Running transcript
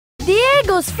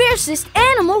Diego's Fiercest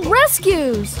Animal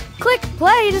Rescues! Click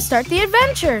play to start the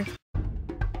adventure.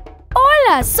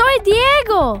 Hola, soy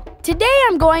Diego! Today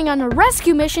I'm going on a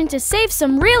rescue mission to save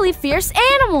some really fierce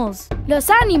animals, los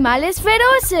animales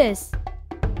feroces.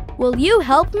 Will you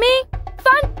help me?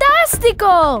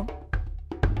 Fantástico!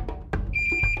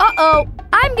 Uh-oh,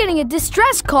 I'm getting a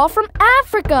distress call from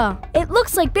Africa. It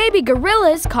looks like baby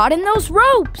gorilla is caught in those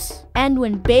ropes. And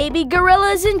when baby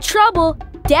gorilla is in trouble,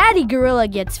 daddy gorilla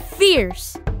gets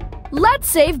fierce. Let's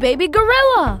save baby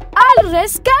gorilla! Al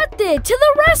rescate! To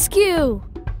the rescue!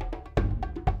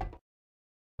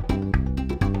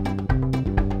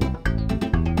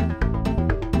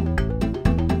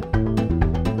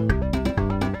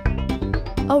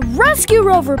 A rescue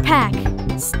rover pack!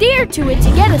 Steer to it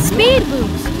to get a speed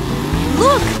boost.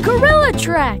 Look, gorilla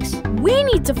tracks! We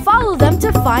need to follow them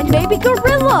to find baby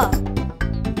gorilla.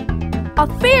 A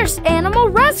fierce animal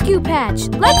rescue patch!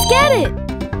 Let's get it!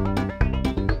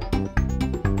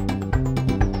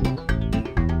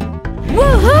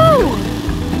 Woohoo!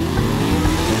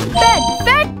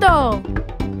 Perfecto!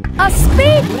 A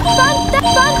speed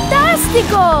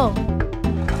fantástico!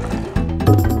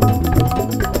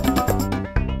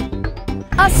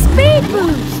 A speed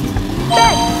boost!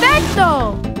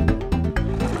 Perfecto!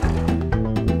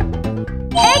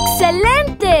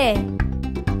 Excelente!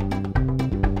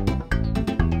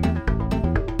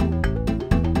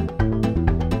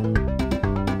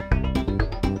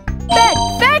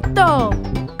 Perfecto!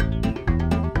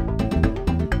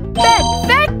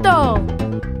 Perfecto!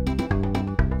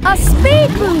 A speed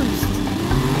boost!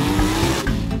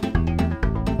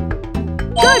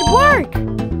 Good work!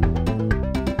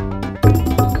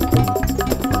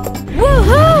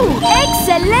 Woohoo!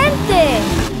 Excelente!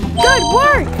 Good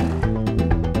work!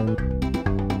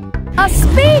 A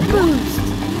speed boost!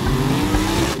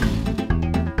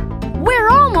 We're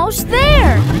almost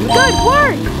there! Good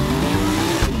work!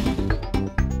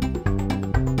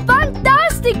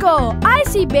 Fantástico! I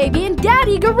see baby and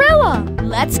daddy gorilla!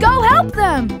 Let's go help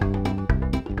them!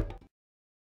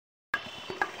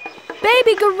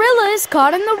 Baby gorilla is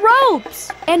caught in the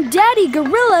ropes, and daddy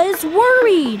gorilla is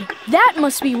worried. That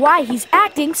must be why he's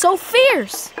acting so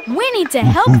fierce. We need to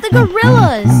help the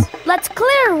gorillas. Let's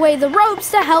clear away the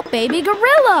ropes to help baby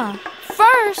gorilla.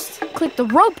 First, click the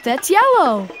rope that's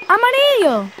yellow.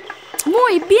 Amarillo.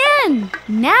 Muy bien.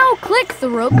 Now click the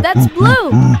rope that's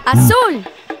blue. Azul.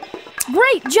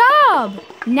 Great job.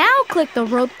 Now click the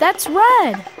rope that's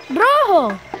red.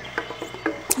 Rojo.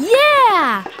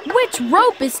 Yeah! Which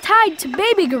rope is tied to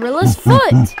baby gorilla's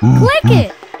foot? Click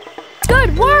it!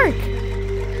 Good work!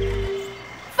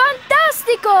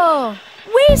 Fantástico!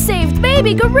 We saved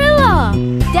baby gorilla!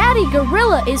 Daddy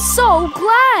gorilla is so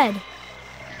glad!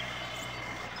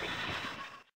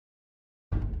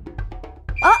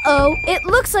 Uh-oh, it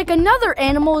looks like another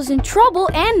animal is in trouble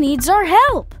and needs our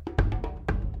help.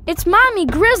 It's Mommy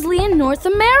Grizzly in North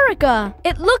America.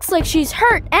 It looks like she's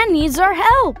hurt and needs our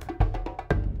help.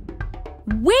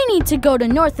 We need to go to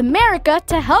North America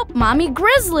to help Mommy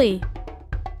Grizzly.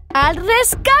 Al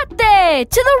rescate!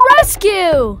 To the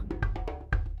rescue!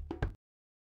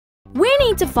 We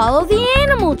need to follow the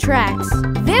animal tracks.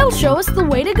 They'll show us the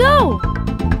way to go.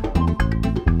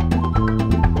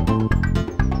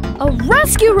 A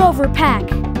rescue rover pack.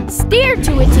 Steer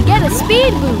to it to get a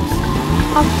speed boost.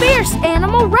 A fierce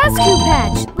animal rescue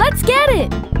patch. Let's get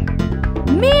it.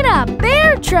 Mira,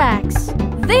 bear tracks.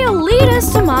 They'll lead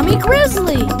us to Mommy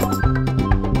Grizzly.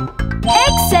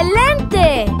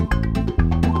 Excelente!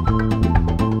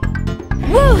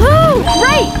 Woohoo!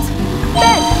 Great!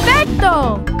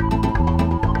 Perfecto!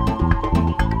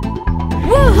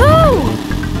 Woohoo!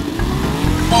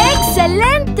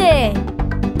 Excelente!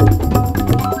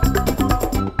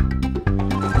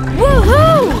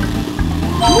 Woohoo!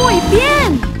 Muy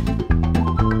bien!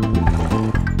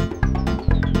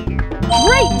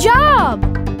 Great job!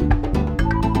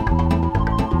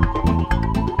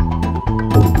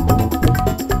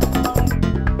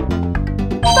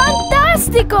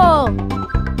 Fantástico!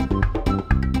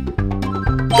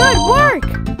 Good work!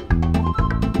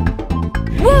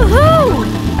 Woohoo!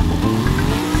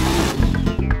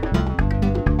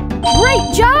 Great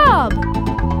job!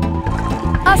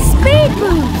 A speed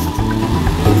boost!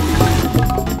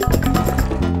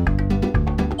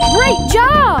 Great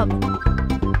job!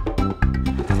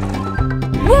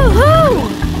 Woohoo!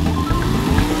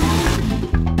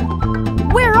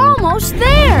 We're almost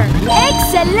there!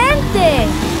 Excelente!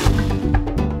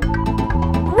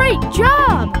 Great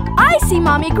job! I see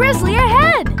Mommy Grizzly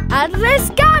ahead! Al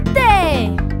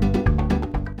rescate!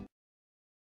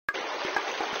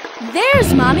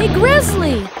 There's Mommy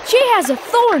Grizzly. She has a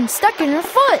thorn stuck in her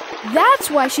foot.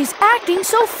 That's why she's acting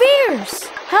so fierce.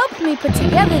 Help me put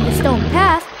together the stone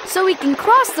path so we can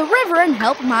cross the river and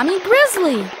help Mommy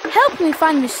Grizzly. Help me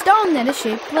find the stone that is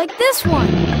shaped like this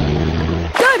one.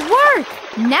 Good work!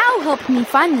 Now help me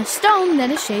find the stone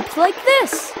that is shaped like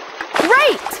this.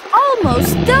 Great!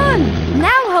 Almost done!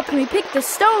 Now help me pick the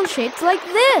stone shaped like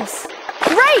this.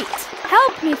 Great!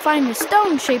 Help me find a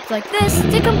stone shaped like this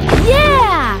to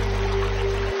Yeah!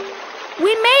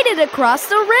 We made it across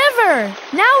the river!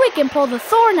 Now we can pull the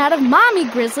thorn out of Mommy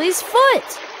Grizzly's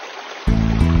foot.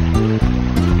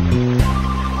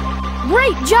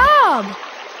 Great job!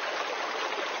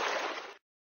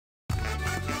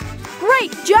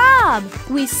 Great job!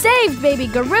 We saved Baby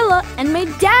Gorilla and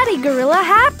made Daddy Gorilla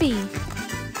happy.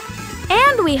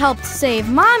 And we helped save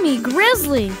Mommy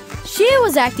Grizzly. She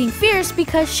was acting fierce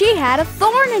because she had a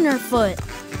thorn in her foot.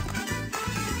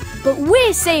 But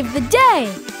we saved the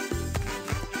day.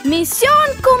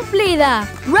 Misión cumplida!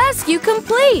 Rescue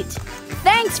complete!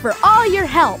 Thanks for all your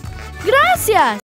help. Gracias!